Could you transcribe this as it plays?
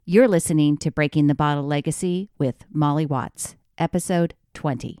You're listening to Breaking the Bottle Legacy with Molly Watts, episode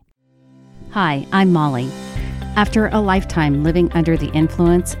 20. Hi, I'm Molly. After a lifetime living under the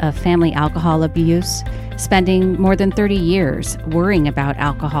influence of family alcohol abuse, spending more than 30 years worrying about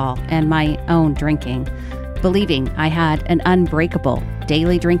alcohol and my own drinking, believing I had an unbreakable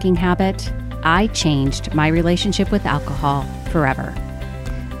daily drinking habit, I changed my relationship with alcohol forever.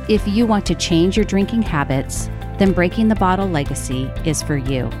 If you want to change your drinking habits, then Breaking the Bottle Legacy is for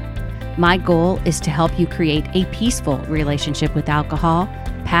you. My goal is to help you create a peaceful relationship with alcohol,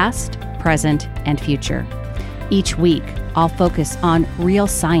 past, present, and future. Each week, I'll focus on real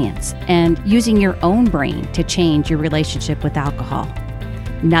science and using your own brain to change your relationship with alcohol.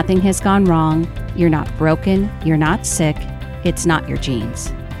 Nothing has gone wrong. You're not broken. You're not sick. It's not your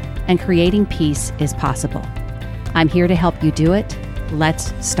genes. And creating peace is possible. I'm here to help you do it.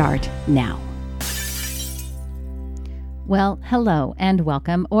 Let's start now. Well, hello and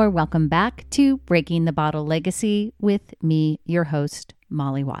welcome or welcome back to Breaking the Bottle Legacy with me, your host,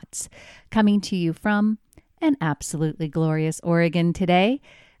 Molly Watts, coming to you from an absolutely glorious Oregon today.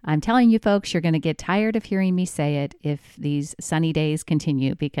 I'm telling you folks, you're going to get tired of hearing me say it if these sunny days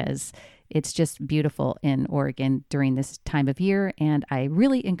continue because it's just beautiful in Oregon during this time of year, and I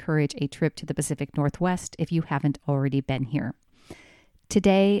really encourage a trip to the Pacific Northwest if you haven't already been here.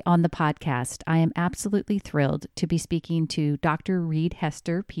 Today on the podcast, I am absolutely thrilled to be speaking to Dr. Reid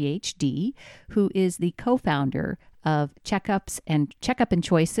Hester, Ph.D., who is the co-founder of Checkup and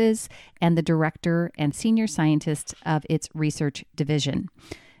Choices and the director and senior scientist of its research division.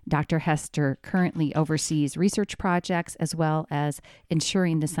 Dr. Hester currently oversees research projects as well as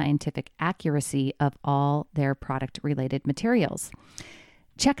ensuring the scientific accuracy of all their product-related materials.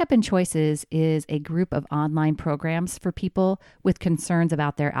 Checkup and Choices is a group of online programs for people with concerns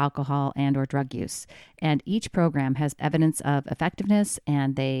about their alcohol and or drug use. And each program has evidence of effectiveness,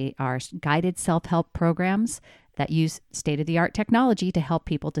 and they are guided self-help programs that use state-of-the-art technology to help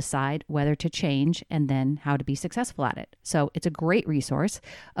people decide whether to change and then how to be successful at it. So it's a great resource.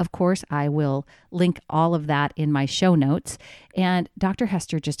 Of course, I will link all of that in my show notes. And Dr.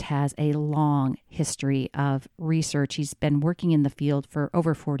 Hester just has a long history of research. He's been working in the field for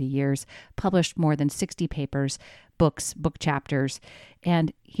over 40 years, published more than 60 papers, books, book chapters,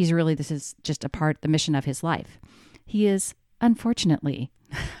 and this is just the mission of his life. He is, unfortunately,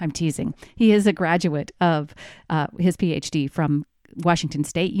 I'm teasing. He is a graduate of his Ph.D. from Washington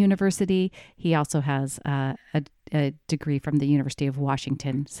State University. He also has a degree from the University of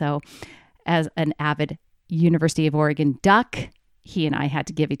Washington. So as an avid University of Oregon duck, he and I had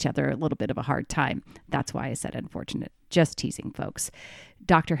to give each other a little bit of a hard time. That's why I said unfortunate. Just teasing, folks.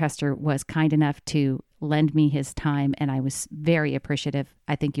 Dr. Hester was kind enough to lend me his time, and I was very appreciative.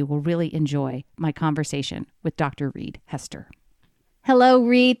 I think you will really enjoy my conversation with Dr. Reid Hester. Hello,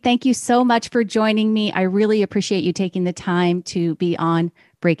 Reid. Thank you so much for joining me. I really appreciate you taking the time to be on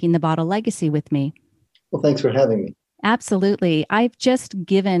Breaking the Bottle Legacy with me. Well, thanks for having me. Absolutely. I've just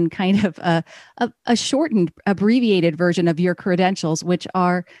given kind of a shortened, abbreviated version of your credentials, which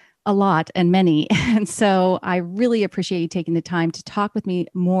are a lot and many. And so I really appreciate you taking the time to talk with me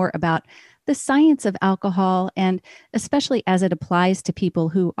more about the science of alcohol, and especially as it applies to people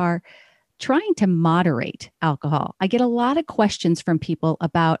who are trying to moderate alcohol. I get a lot of questions from people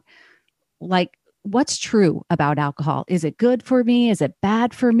about, like, what's true about alcohol? Is it good for me? Is it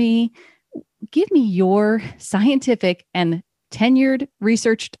bad for me? Give me your scientific and tenured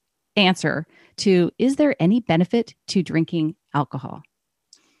researched answer to, is there any benefit to drinking alcohol?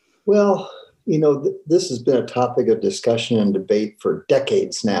 Well, this has been a topic of discussion and debate for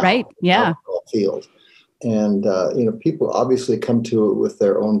decades now. Right. Yeah. In the alcohol field. And, people obviously come to it with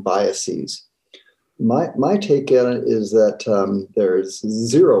their own biases. My take on it is that there's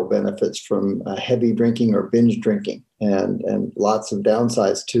zero benefits from heavy drinking or binge drinking, and lots of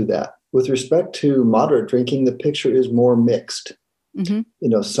downsides to that. With respect to moderate drinking, the picture is more mixed.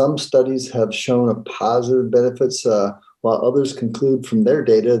 Mm-hmm. Some studies have shown a positive benefits, while others conclude from their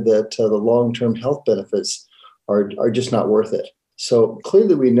data that the long-term health benefits are just not worth it. So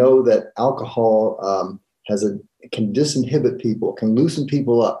clearly we know that alcohol can disinhibit people, can loosen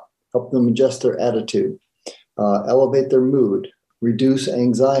people up, help them adjust their attitude, elevate their mood, reduce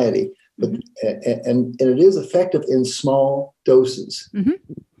anxiety. But, and it is effective in small doses. Mm-hmm.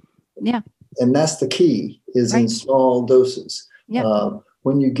 Yeah. And that's the key, is right. In small doses. Yep.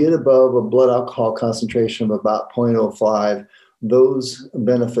 When you get above a blood alcohol concentration of about 0.05, those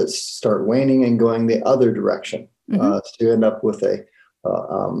benefits start waning and going the other direction. So you end up with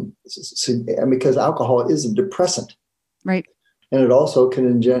because alcohol is a depressant. Right. And it also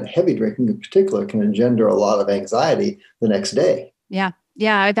can heavy drinking in particular can engender a lot of anxiety the next day. Yeah.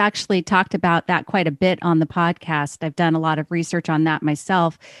 Yeah, I've actually talked about that quite a bit on the podcast. I've done a lot of research on that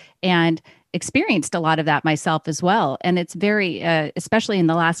myself and experienced a lot of that myself as well. And it's very, especially in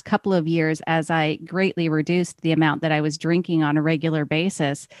the last couple of years, as I greatly reduced the amount that I was drinking on a regular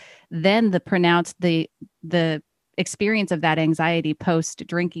basis, then the experience of that anxiety post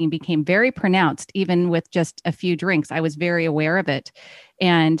drinking became very pronounced, even with just a few drinks. I was very aware of it.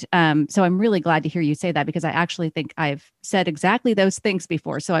 And so I'm really glad to hear you say that, because I actually think I've said exactly those things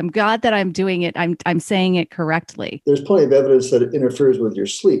before. So I'm glad that I'm doing it. I'm saying it correctly. There's plenty of evidence that it interferes with your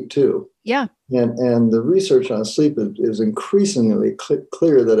sleep too. Yeah. And the research on sleep is increasingly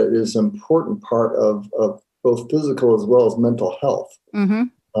clear that it is an important part of both physical as well as mental health.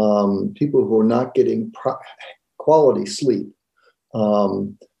 Mm-hmm. People who are not getting quality sleep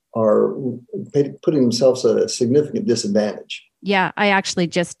are putting themselves at a significant disadvantage. Yeah, I actually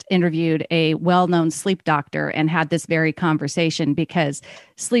just interviewed a well-known sleep doctor and had this very conversation, because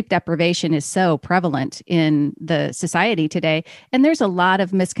sleep deprivation is so prevalent in the society today. And there's a lot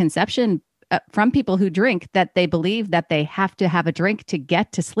of misconception from people who drink, that they believe that they have to have a drink to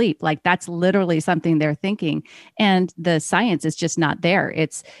get to sleep. Like that's literally something they're thinking. And the science is just not there.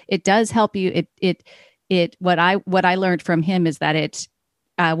 It does help you. What I learned from him is that it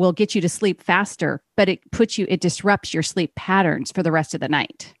will get you to sleep faster, but it disrupts your sleep patterns for the rest of the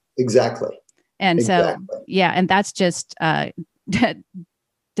night. Exactly. And so, yeah, and that's just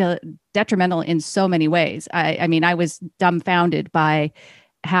detrimental in so many ways. I mean, I was dumbfounded by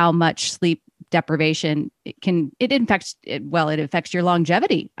how much sleep deprivation it affects your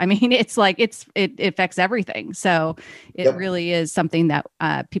longevity. I mean, it affects everything. So it really is something that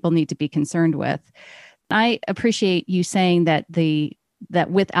people need to be concerned with. I appreciate you saying that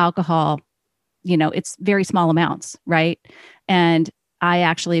with alcohol, it's very small amounts, right? And I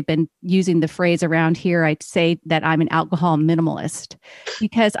actually have been using the phrase around here. I say that I'm an alcohol minimalist,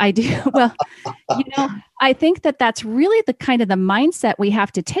 because I do. Well, I think that that's really the kind of the mindset we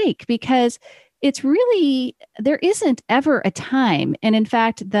have to take, because it's really, there isn't ever a time. And in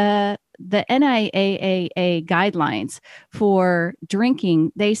fact, the NIAAA guidelines for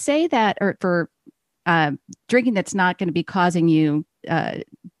drinking, they say that, or for drinking that's not going to be causing you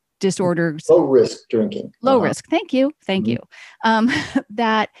disorders. Low risk drinking. Low risk. Thank you.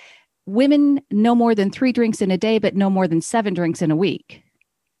 That women no more than 3 drinks in a day, but no more than 7 drinks in a week.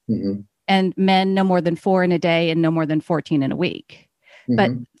 Mm-hmm. And men no more than 4 in a day and no more than 14 in a week. Mm-hmm.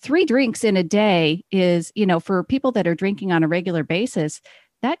 But 3 drinks in a day is, for people that are drinking on a regular basis,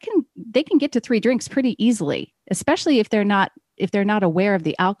 they can get to 3 drinks pretty easily, especially if they're not aware of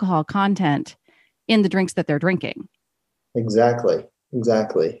the alcohol content in the drinks that they're drinking. Exactly.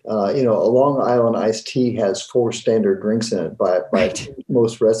 A Long Island iced tea has 4 standard drinks in it by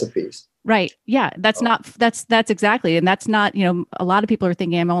most recipes. Right. Yeah. That's exactly. And that's not, a lot of people are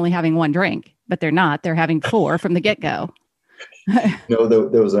thinking I'm only having 1 drink, but they're not. They're having 4 from the get-go.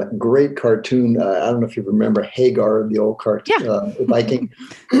 There was a great cartoon. I don't know if you remember Hagar, the old cartoon, Viking.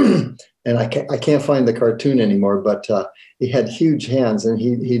 And I can't find the cartoon anymore, but he had huge hands, and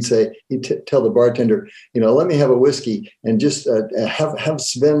he'd tell the bartender, let me have a whiskey, and just have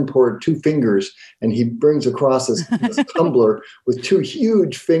Sven pour 2 fingers, and he brings across this tumbler with 2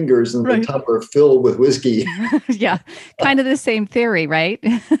 huge fingers, and the tumbler filled with whiskey. Yeah, kind of the same theory, right?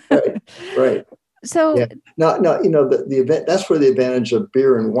 Right. So now, the event, that's where the advantage of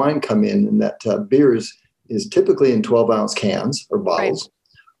beer and wine come in that beer is typically in 12-ounce cans or bottles.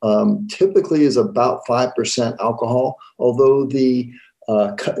 Right. Typically is about 5% alcohol, although the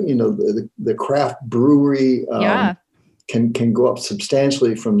craft brewery can go up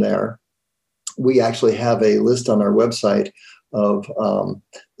substantially from there. We actually have a list on our website of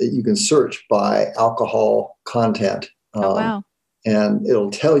that you can search by alcohol content. Wow. And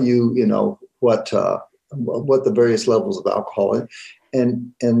it'll tell you, what the various levels of alcohol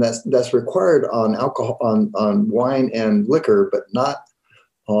and that's required on alcohol on wine and liquor, but not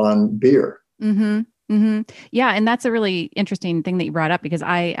on beer. Mm-hmm. Mm-hmm. Yeah. And that's a really interesting thing that you brought up, because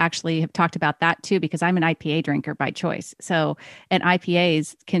I actually have talked about that too, because I'm an IPA drinker by choice. So, and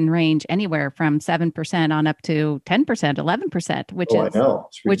IPAs can range anywhere from 7% on up to 10%, 11%,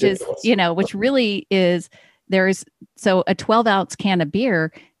 which really is, so a 12-ounce can of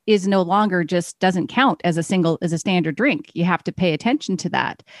beer is no longer doesn't count as a standard drink. You have to pay attention to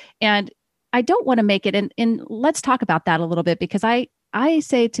that. And I don't want to make it, and let's talk about that a little bit, because I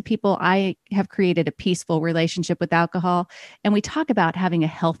say to people, I have created a peaceful relationship with alcohol, and we talk about having a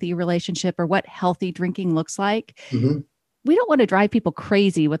healthy relationship, or what healthy drinking looks like. Mm-hmm. We don't want to drive people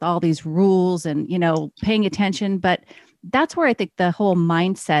crazy with all these rules and, paying attention, but that's where I think the whole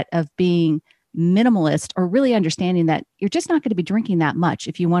mindset of being minimalist or really understanding that you're just not going to be drinking that much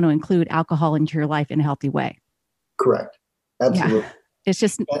if you want to include alcohol into your life in a healthy way. Correct. Absolutely. Yeah. It's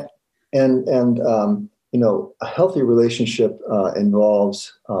just, a healthy relationship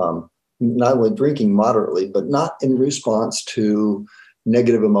involves not only drinking moderately, but not in response to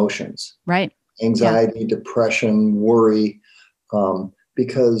negative emotions, right? Anxiety, depression, worry,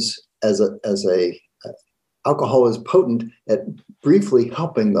 because as a alcohol is potent at briefly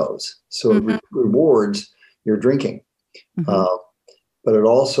helping those, so it rewards your drinking, but it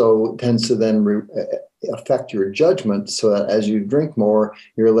also tends to then affect your judgment, so that as you drink more,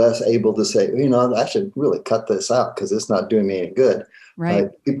 you're less able to say, I should really cut this out because it's not doing me any good. Right.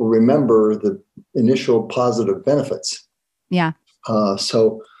 People remember the initial positive benefits. Yeah.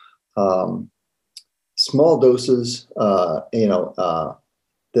 So small doses,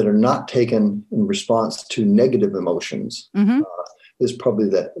 that are not taken in response to negative emotions is probably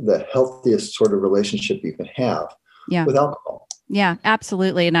the healthiest sort of relationship you can have with alcohol. Yeah,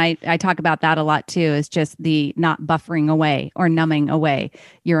 absolutely. And I talk about that a lot too, is just the not buffering away or numbing away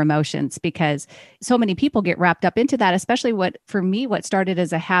your emotions, because so many people get wrapped up into that, especially what started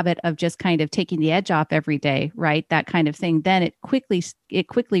as a habit of just kind of taking the edge off every day, right? That kind of thing. Then it quickly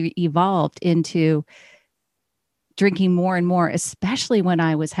evolved into drinking more and more, especially when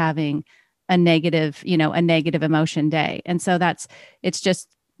I was having a negative emotion day. And so it's just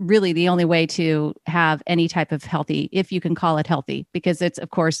really the only way to have any type of healthy, if you can call it healthy, because it's,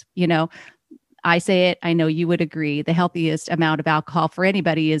 of course, I say it, I know you would agree, the healthiest amount of alcohol for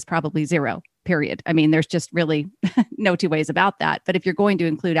anybody is probably 0, period. I mean, there's just really no two ways about that. But if you're going to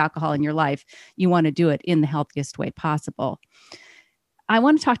include alcohol in your life, you want to do it in the healthiest way possible. I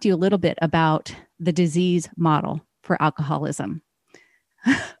want to talk to you a little bit about the disease model for alcoholism.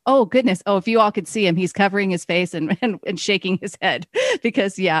 Oh, goodness. Oh, if you all could see him, he's covering his face and shaking his head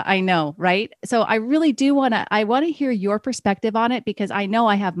because, yeah, I know. Right. So I really do want to hear your perspective on it, because I know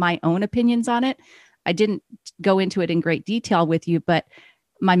I have my own opinions on it. I didn't go into it in great detail with you, but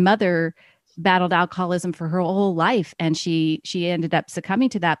my mother battled alcoholism for her whole life, and she ended up succumbing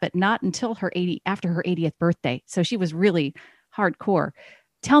to that, but not until after her 80th birthday. So she was really hardcore.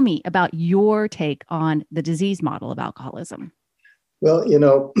 Tell me about your take on the disease model of alcoholism. Well,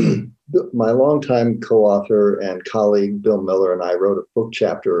 my longtime co-author and colleague, Bill Miller, and I wrote a book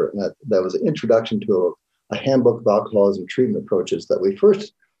chapter that was an introduction to a handbook of alcoholism treatment approaches that we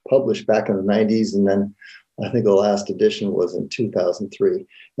first published back in the 90s. And then I think the last edition was in 2003.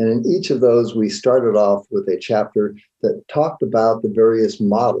 And in each of those, we started off with a chapter that talked about the various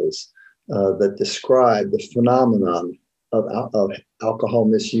models that describe the phenomenon of alcohol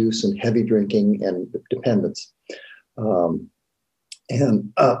misuse and heavy drinking and dependence.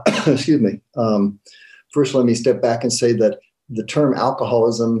 Excuse me. First, let me step back and say that the term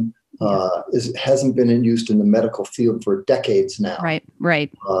alcoholism hasn't been in use in the medical field for decades now.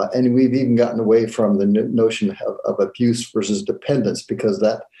 Right. And we've even gotten away from the notion of abuse versus dependence, because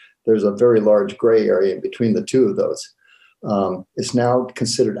there's a very large gray area in between the two of those. It's now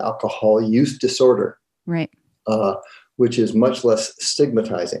considered alcohol use disorder, right? Which is much less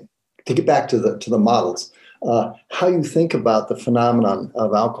stigmatizing. To get back to the models. How you think about the phenomenon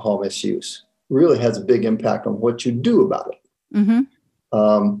of alcohol misuse really has a big impact on what you do about it.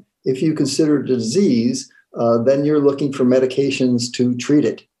 If you consider it a disease, then you're looking for medications to treat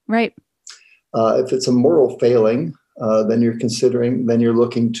it. Right. If it's a moral failing, then you're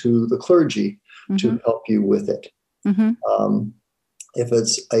looking to the clergy to help you with it. If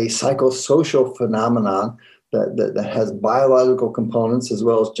it's a psychosocial phenomenon that has biological components as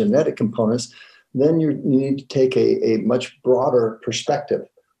well as genetic components, then you need to take a much broader perspective,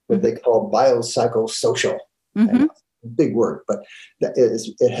 what they call biopsychosocial. Big word, but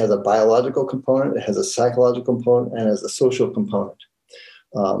it has a biological component, it has a psychological component, and it has a social component.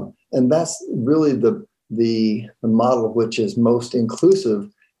 And that's really the model which is most inclusive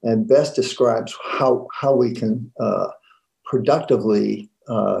and best describes how we can productively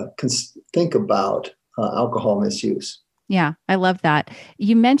think about alcohol misuse. Yeah, I love that.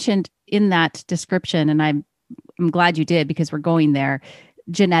 You mentioned in that description, and I'm glad you did, because we're going there,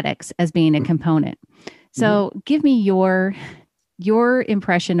 genetics as being a component. So give me your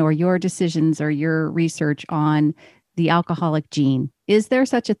impression or your decisions or your research on the alcoholic gene. Is there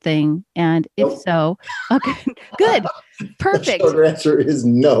such a thing? And if so, okay, good, perfect. The short answer is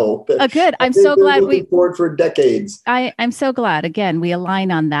no. Good. I'm so glad we forward for decades. I'm so glad. Again, we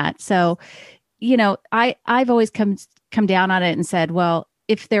align on that. So, I've always come down on it and said, well,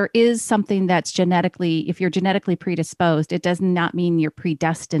 if there is something if you're genetically predisposed, it does not mean you're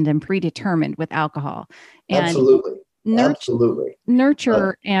predestined and predetermined with alcohol. And absolutely. Absolutely.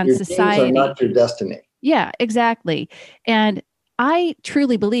 Nurture and Your genes are society. not your destiny. Yeah, exactly. And I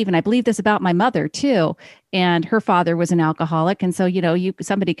truly believe, and I believe this about my mother too, and her father was an alcoholic. And so,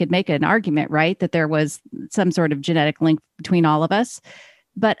 somebody could make an argument, right, that there was some sort of genetic link between all of us.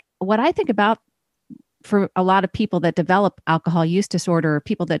 But what I think about for a lot of people that develop alcohol use disorder, or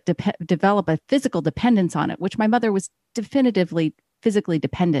people that develop a physical dependence on it, which my mother was definitively physically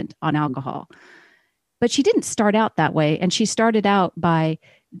dependent on alcohol. But she didn't start out that way. And she started out by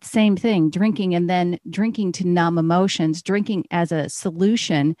same thing, drinking, and then drinking to numb emotions, drinking as a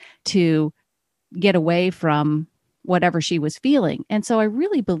solution to get away from whatever she was feeling. And so I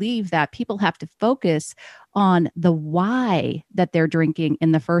really believe that people have to focus on the why that they're drinking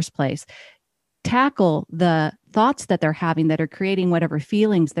in the first place. Tackle the thoughts that they're having that are creating whatever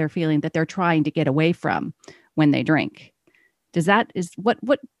feelings they're feeling that they're trying to get away from when they drink. Give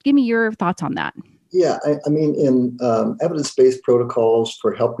me your thoughts on that. Yeah, I mean, in evidence-based protocols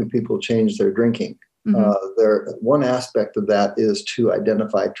for helping people change their drinking, one aspect of that is to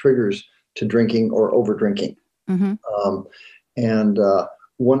identify triggers to drinking or over drinking. And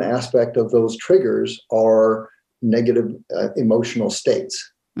one aspect of those triggers are negative emotional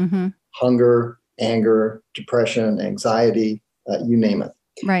states, hunger, anger, depression, anxiety, you name it.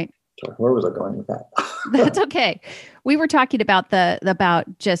 Right. So where was I going with that? That's okay. We were talking about I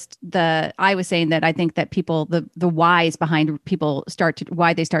was saying that I think that people, the whys behind people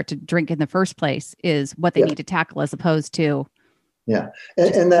why they start to drink in the first place is what they need to tackle as opposed to. Yeah.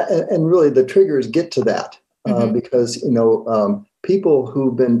 And really the triggers get to that because, people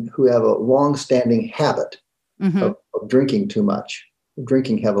who have a long-standing habit of drinking too much,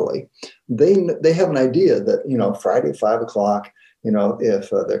 drinking heavily, they have an idea that, Friday, 5:00, if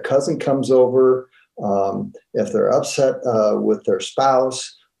their cousin comes over, if they're upset with their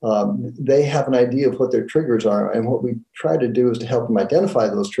spouse, they have an idea of what their triggers are. And what we try to do is to help them identify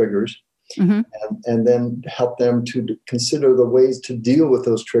those triggers and then help them to consider the ways to deal with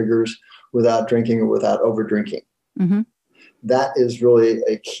those triggers without drinking or without over drinking. That is really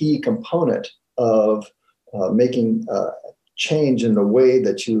a key component of making change in the way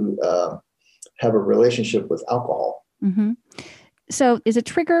that you have a relationship with alcohol. So is a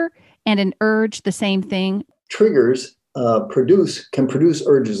trigger and an urge the same thing? Triggers can produce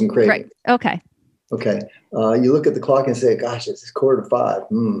urges and cravings. Right. Okay. You look at the clock and say, gosh, it's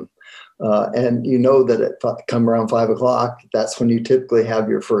 4:45. And you know that at come around 5:00, that's when you typically have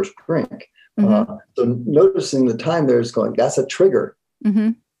your first drink. So noticing the time there is going, that's a trigger.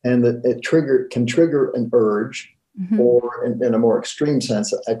 And that can trigger an urge or in a more extreme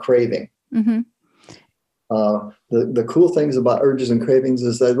sense, a craving. The cool things about urges and cravings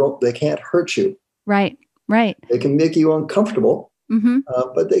is that they can't hurt you. Right. They can make you uncomfortable,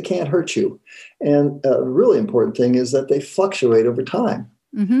 but they can't hurt you. And a really important thing is that they fluctuate over time.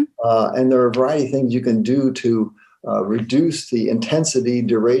 And there are a variety of things you can do to reduce the intensity,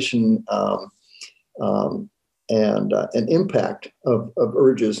 duration, and impact of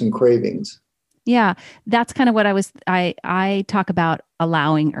urges and cravings. Yeah, that's kind of what I talk about,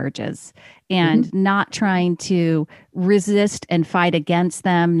 allowing urges and not trying to resist and fight against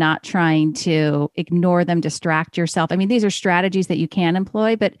them, not trying to ignore them, distract yourself. I mean, these are strategies that you can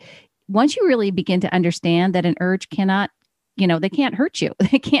employ, but once you really begin to understand that an urge cannot, they can't hurt you.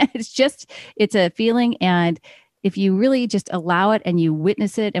 They can't, it's a feeling. And if you really just allow it and you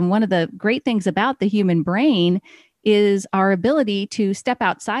witness it, and one of the great things about the human brain is our ability to step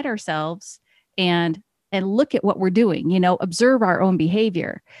outside ourselves and look at what we're doing, observe our own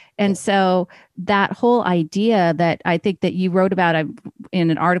behavior. And so that whole idea that I think that you wrote about in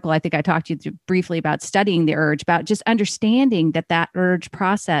an article, I think I talked to you briefly about studying the urge, about just understanding that urge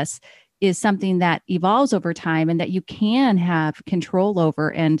process is something that evolves over time and that you can have control over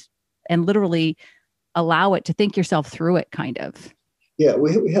and literally allow it to think yourself through it, kind of. Yeah,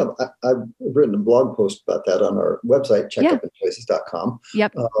 we have. I've written a blog post about that on our website, checkupandchoices.com.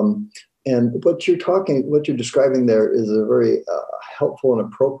 Yep. And what you're describing there is a very helpful and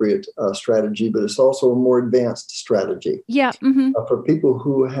appropriate strategy, but it's also a more advanced strategy. Yeah. For people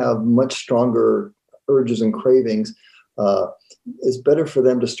who have much stronger urges and cravings, it's better for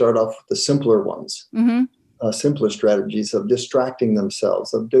them to start off with the simpler ones, simpler strategies of distracting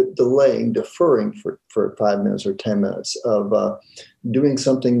themselves, of delaying, deferring for 5 minutes or 10 minutes, of doing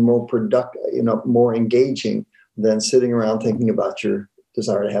something more productive, more engaging than sitting around thinking about your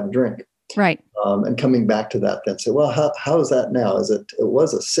desire to have a drink. Right. And coming back to that, then say, well, how is that now? It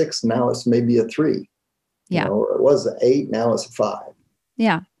was a 6, now it's maybe a 3. Yeah. Or it was an 8, now it's a 5.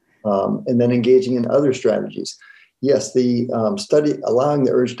 Yeah. And then engaging in other strategies. Yes, the study allowing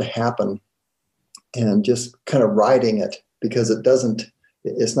the urge to happen and just kind of riding it, because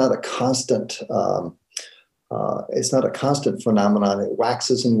it's not a constant, it's not a constant phenomenon. It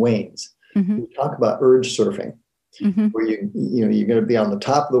waxes and wanes. Mm-hmm. We talk about urge surfing, Mm-hmm. where you're going to be on the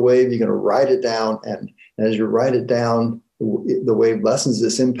top of the wave, you're going to ride it down, and as you ride it down, the wave lessens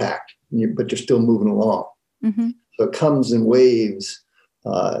its impact, but you're still moving along. Mm-hmm. So it comes in waves.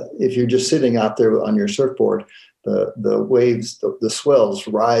 If you're just sitting out there on your surfboard, the waves, the swells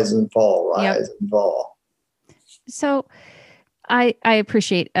rise and fall, rise and fall. So I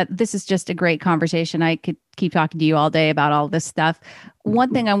appreciate this is just a great conversation. I could keep talking to you all day about all this stuff.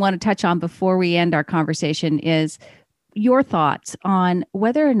 One thing I want to touch on before we end our conversation is your thoughts on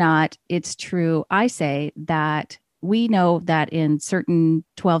whether or not it's true. I say that we know that in certain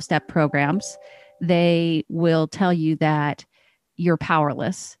 12-step programs, they will tell you that you're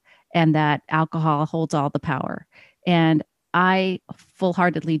powerless and that alcohol holds all the power. And I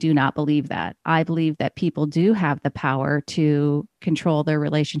full-heartedly do not believe that. I believe that people do have the power to control their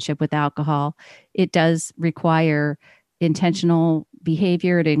relationship with alcohol. It does require intentional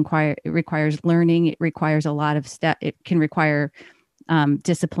behavior. It requires learning. It requires a lot of it can require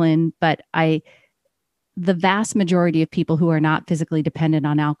discipline. But the vast majority of people who are not physically dependent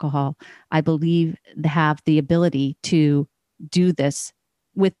on alcohol, I believe, have the ability to do this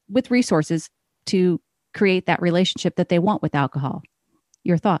with resources to create that relationship that they want with alcohol.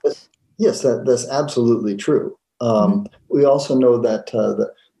 Your thoughts? Yes, that's absolutely true. We also know that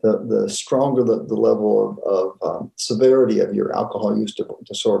the stronger the level of severity of your alcohol use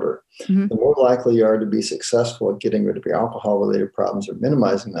disorder, the more likely you are to be successful at getting rid of your alcohol-related problems or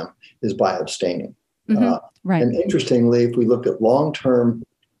minimizing them is by abstaining. Right. And interestingly, if we look at long-term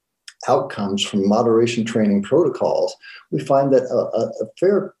outcomes from moderation training protocols, we find that a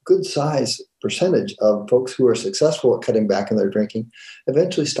fair good size percentage of folks who are successful at cutting back on their drinking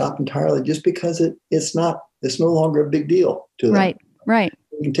eventually stop entirely, just because it's no longer a big deal to them. Right.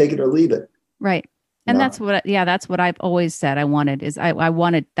 You can take it or leave it. Right. And that's what I've always said I wanted is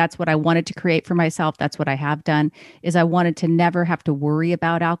that's what I wanted to create for myself. That's what I have done is I wanted to never have to worry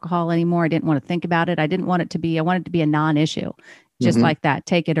about alcohol anymore. I didn't want to think about it. I wanted it to be a non-issue. Just like that,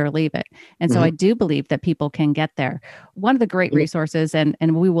 take it or leave it. And so I do believe that people can get there. One of the great resources, and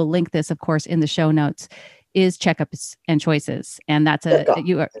we will link this, of course, in the show notes, is Checkups and Choices. And that's .com.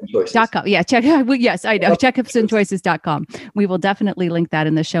 Yeah, yes, I know. Checkupsandchoices.com. We will definitely link that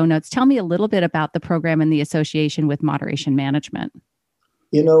in the show notes. Tell me a little bit about the program and the association with moderation management.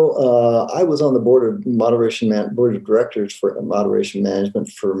 I was on the board of directors for moderation management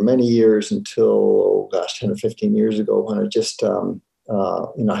for many years until, 10 or 15 years ago, when it just,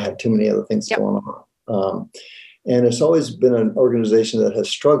 I had too many other things going on. And it's always been an organization that has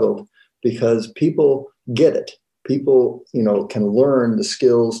struggled because people get it. People, can learn the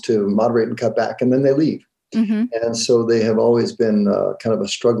skills to moderate and cut back, and then they leave. And so they have always been kind of a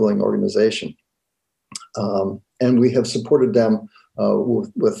struggling organization. And we have supported them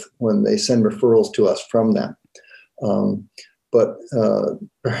with when they send referrals to us from them. But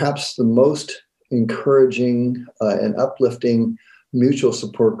perhaps the most encouraging and uplifting mutual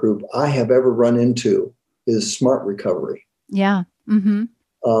support group I have ever run into is Smart Recovery. Yeah.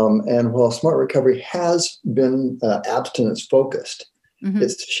 And while Smart Recovery has been abstinence focused,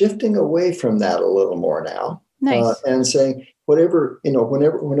 it's shifting away from that a little more now. Nice. And saying whenever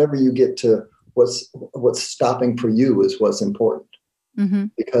you get to what's stopping for you is what's important.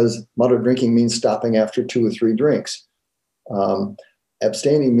 Because moderate drinking means stopping after 2 or 3 drinks.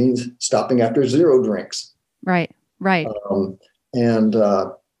 Abstaining means stopping after 0 drinks. Right. And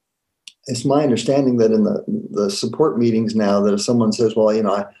it's my understanding that in the support meetings now, that if someone says, well,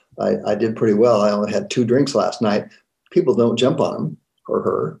 I did pretty well, I only had 2 drinks last night, people don't jump on him or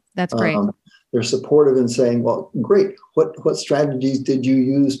her. That's great. They're supportive in saying, well, great. What strategies did you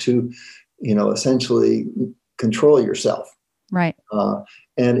use to, essentially control yourself? Right.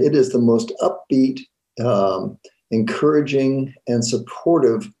 And it is the most upbeat, encouraging, and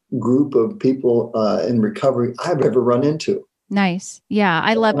supportive group of people in recovery I've ever run into. Nice. Yeah.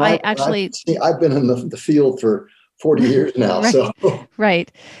 I've been in the field for 40 years now. Right. So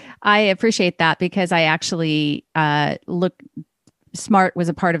Right. I appreciate that because I actually Smart was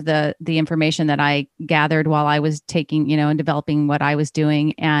a part of the information that I gathered while I was taking, and developing what I was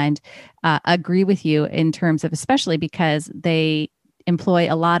doing, and agree with you in terms of, especially because they employ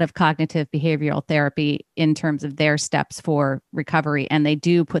a lot of cognitive behavioral therapy in terms of their steps for recovery, and they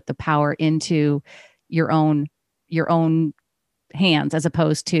do put the power into your own hands as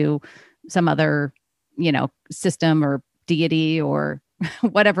opposed to some other, system or deity or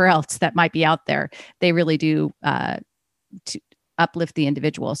whatever else that might be out there. They really do to uplift the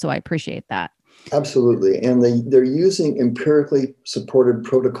individual. So I appreciate that. Absolutely. And they're using empirically supported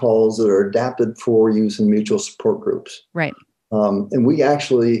protocols that are adapted for use in mutual support groups. Right. And we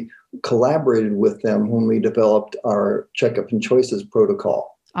actually collaborated with them when we developed our Checkup and Choices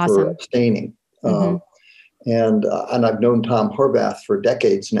protocol for abstaining. Mm-hmm. And I've known Tom Horvath for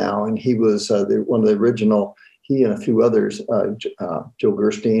decades now, and he was one of the original. He and a few others, Joe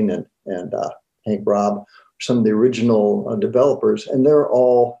Gerstein and Hank Robb, some of the original developers, and they're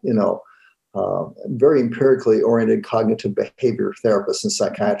all very empirically oriented cognitive behavior therapists and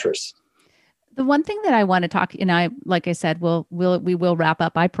psychiatrists. The one thing that I want to talk, and like I said, we will wrap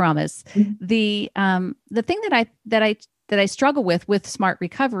up, I promise. Mm-hmm. The thing that I struggle with smart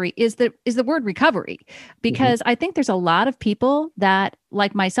recovery is the word recovery, because mm-hmm. I think there's a lot of people that,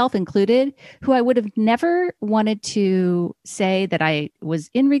 like myself included, who I would have never wanted to say that I was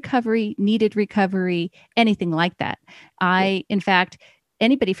in recovery, needed recovery, anything like that. In fact,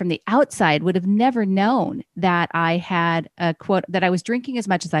 anybody from the outside would have never known that I had a quote, that I was drinking as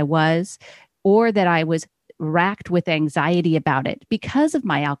much as I was, or that I was racked with anxiety about it because of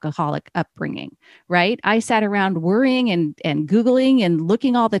my alcoholic upbringing, right? I sat around worrying and Googling and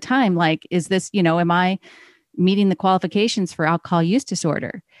looking all the time, like, is this, am I meeting the qualifications for alcohol use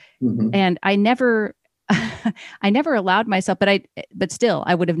disorder? Mm-hmm. And I never allowed myself, but still,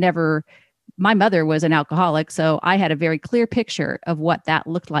 I would have never. My mother was an alcoholic, so I had a very clear picture of what that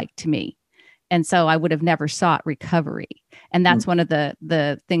looked like to me. And so I would have never sought recovery. And that's one of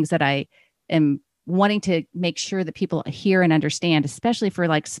the things that I am wanting to make sure that people hear and understand, especially for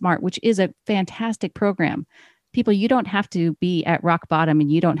like SMART, which is a fantastic program. People, you don't have to be at rock bottom,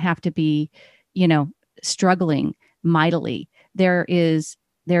 and you don't have to be, struggling mightily. There is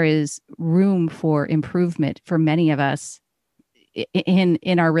room for improvement for many of us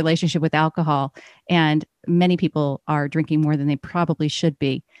in our relationship with alcohol. And many people are drinking more than they probably should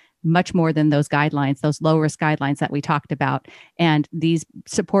be, much more than those guidelines, those low risk guidelines that we talked about. And these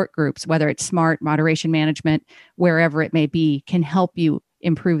support groups, whether it's SMART, moderation management, wherever it may be, can help you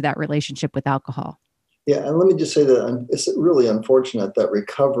improve that relationship with alcohol. Yeah. And let me just say that it's really unfortunate that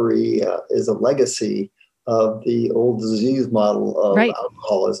recovery is a legacy of the old disease model of right.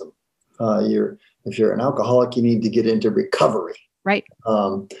 alcoholism. If you're an alcoholic, you need to get into recovery. Right.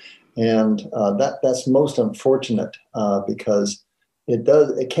 That's most unfortunate because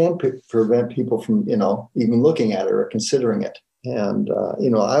it can prevent people from, even looking at it or considering it. And,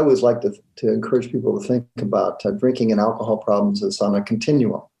 I always like to encourage people to think about drinking and alcohol problems as on a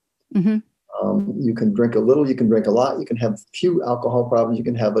continuum. Mm-hmm. You can drink a little, you can drink a lot, you can have few alcohol problems, you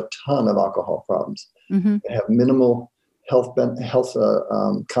can have a ton of alcohol problems. Mm-hmm. You can have minimal health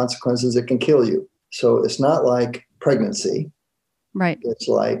consequences that can kill you. So it's not like pregnancy. Right. It's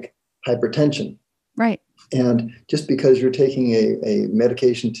like hypertension. Right. And just because you're taking a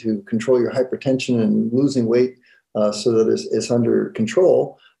medication to control your hypertension and losing weight so that it's under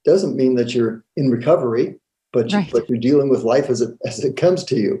control doesn't mean that you're in recovery, but you're dealing with life as it comes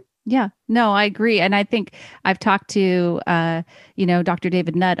to you. Yeah, no, I agree. And I think I've talked to, Dr.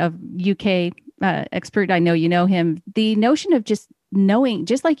 David Nutt of UK expert. I know you know him. The notion of just knowing,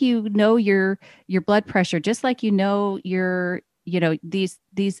 just like your blood pressure, just like your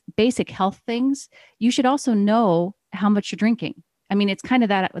these basic health things, you should also know how much you're drinking. I mean, it's kind of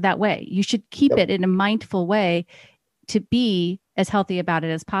that way. You should keep it in a mindful way to be as healthy about it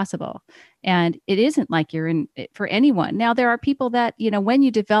as possible. And it isn't like you're in for anyone. Now, there are people that, when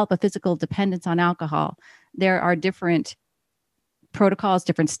you develop a physical dependence on alcohol, there are different protocols,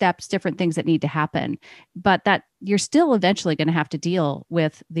 different steps, different things that need to happen, but that you're still eventually going to have to deal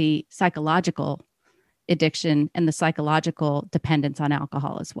with the psychological addiction and the psychological dependence on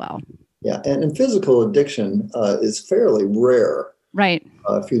alcohol as well. Yeah. And physical addiction is fairly rare. Right.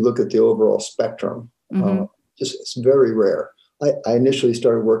 If you look at the overall spectrum, mm-hmm. It's very rare. I initially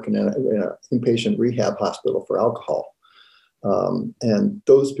started working in an inpatient rehab hospital for alcohol. And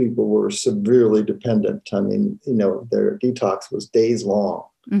those people were severely dependent. I mean, their detox was days long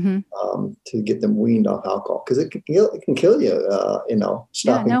to get them weaned off alcohol, because it can kill you,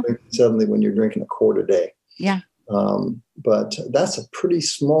 stopping drinking suddenly when you're drinking a quart a day. Yeah. But that's a pretty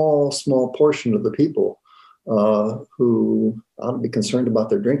small portion of the people who ought to be concerned about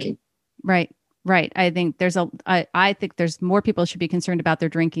their drinking. Right. Right. I think I think there's more people should be concerned about their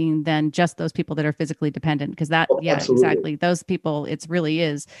drinking than just those people that are physically dependent, because absolutely. Exactly. Those people, it really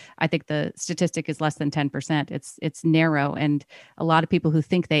is. I think the statistic is less than 10%. It's narrow. And a lot of people who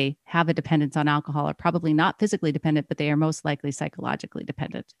think they have a dependence on alcohol are probably not physically dependent, but they are most likely psychologically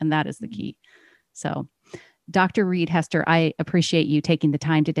dependent. And that is the key. So Dr. Reid, Hester, I appreciate you taking the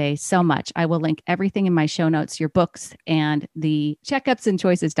time today so much. I will link everything in my show notes, your books and the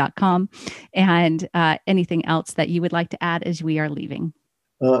checkupsandchoices.com, and anything else that you would like to add as we are leaving.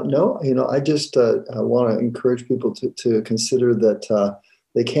 No, I just want to encourage people to consider that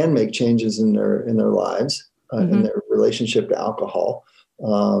they can make changes in their lives, in their relationship to alcohol.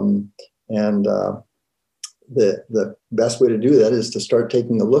 The best way to do that is to start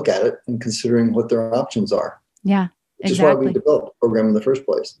taking a look at it and considering what their options are. Yeah, which is why we developed the program in the first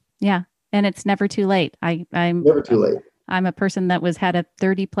place. Yeah, and it's never too late. I'm never too late. I'm a person that had a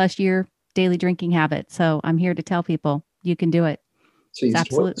 30+ year daily drinking habit, so I'm here to tell people you can do it. So you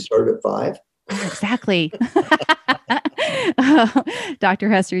started at 5? Exactly. Dr.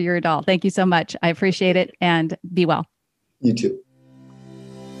 Hester, you're a doll. Thank you so much. I appreciate it, and be well. You too.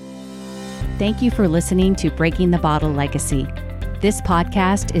 Thank you for listening to Breaking the Bottle Legacy. This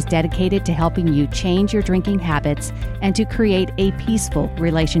podcast is dedicated to helping you change your drinking habits and to create a peaceful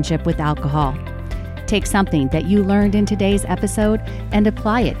relationship with alcohol. Take something that you learned in today's episode and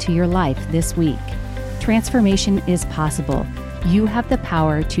apply it to your life this week. Transformation is possible. You have the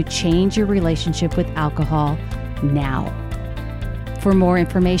power to change your relationship with alcohol now. For more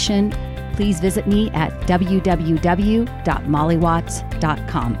information, please visit me at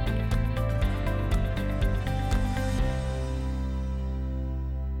www.mollywatts.com.